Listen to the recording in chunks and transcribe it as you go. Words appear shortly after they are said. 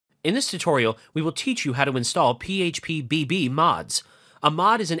In this tutorial, we will teach you how to install Phpbb mods. A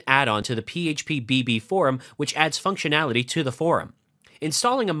mod is an add-on to the Phpbb forum which adds functionality to the forum.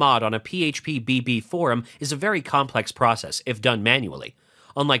 Installing a mod on a Phpbb forum is a very complex process if done manually.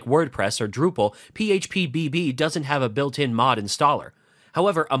 Unlike WordPress or Drupal, Phpbb doesn't have a built-in mod installer.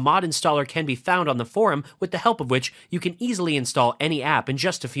 However, a mod installer can be found on the forum with the help of which you can easily install any app in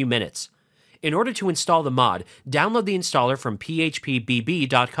just a few minutes. In order to install the mod, download the installer from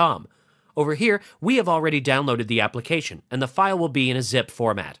phpbb.com. Over here, we have already downloaded the application, and the file will be in a zip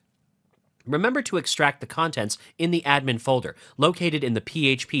format. Remember to extract the contents in the admin folder, located in the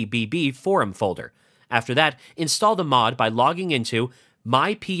Phpbb forum folder. After that, install the mod by logging into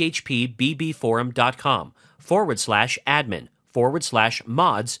myphpbb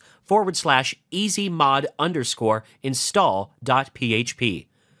forum.com/admin/easymod_install.php.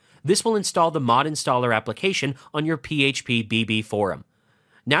 This will install the mod installer application on your Phpbb forum.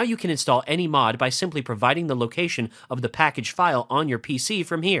 Now you can install any mod by simply providing the location of the package file on your PC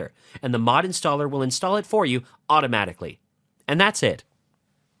from here, and the mod installer will install it for you automatically. And that's it.